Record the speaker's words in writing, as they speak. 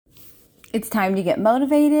It's time to get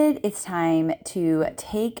motivated. It's time to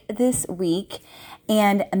take this week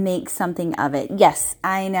and make something of it. Yes,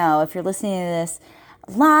 I know. If you're listening to this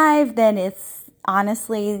live, then it's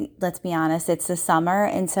honestly, let's be honest, it's the summer.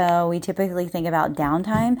 And so we typically think about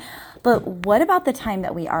downtime. But what about the time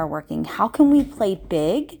that we are working? How can we play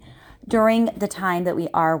big during the time that we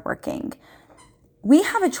are working? We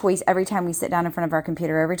have a choice every time we sit down in front of our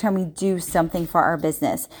computer, every time we do something for our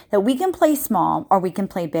business, that we can play small or we can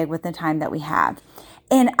play big with the time that we have.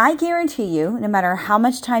 And I guarantee you, no matter how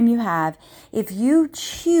much time you have, if you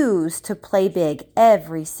choose to play big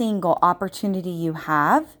every single opportunity you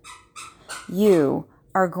have, you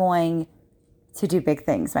are going to do big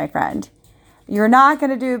things, my friend. You're not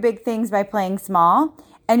going to do big things by playing small,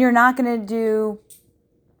 and you're not going to do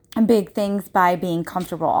big things by being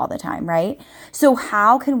comfortable all the time, right? So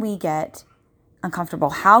how can we get uncomfortable?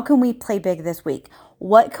 How can we play big this week?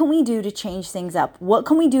 What can we do to change things up? What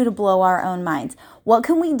can we do to blow our own minds? What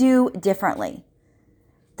can we do differently?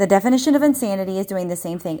 The definition of insanity is doing the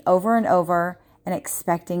same thing over and over and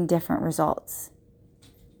expecting different results.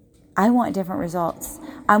 I want different results.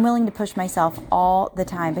 I'm willing to push myself all the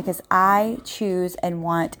time because I choose and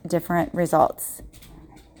want different results.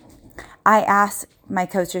 I ask my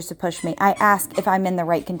coaches to push me. I ask if I'm in the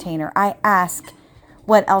right container. I ask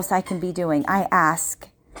what else I can be doing. I ask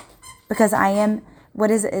because I am,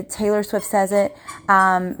 what is it? Taylor Swift says it.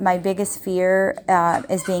 My biggest fear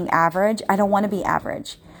is being average. I don't want to be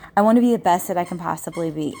average. I want to be the best that I can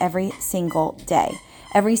possibly be every single day.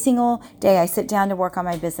 Every single day I sit down to work on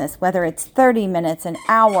my business, whether it's 30 minutes, an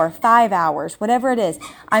hour, 5 hours, whatever it is,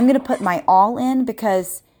 I'm going to put my all in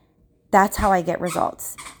because that's how I get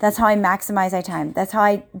results. That's how I maximize my time. That's how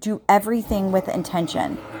I do everything with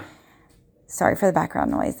intention. Sorry for the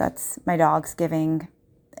background noise. That's my dogs giving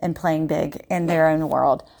and playing big in their own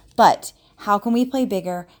world. But how can we play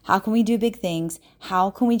bigger? How can we do big things? How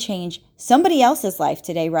can we change somebody else's life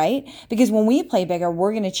today, right? Because when we play bigger,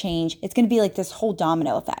 we're going to change. It's going to be like this whole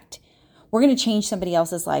domino effect. We're going to change somebody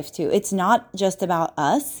else's life too. It's not just about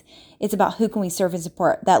us. It's about who can we serve and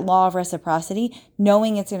support. That law of reciprocity,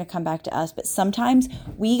 knowing it's going to come back to us. But sometimes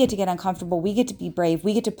we get to get uncomfortable. We get to be brave.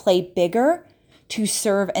 We get to play bigger to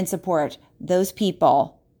serve and support those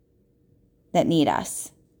people that need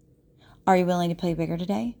us. Are you willing to play bigger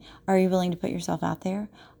today? Are you willing to put yourself out there?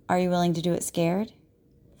 Are you willing to do it scared?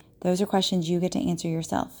 Those are questions you get to answer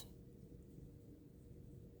yourself.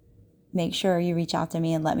 Make sure you reach out to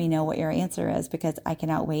me and let me know what your answer is because I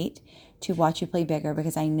cannot wait to watch you play bigger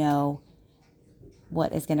because I know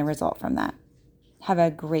what is going to result from that. Have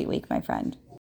a great week, my friend.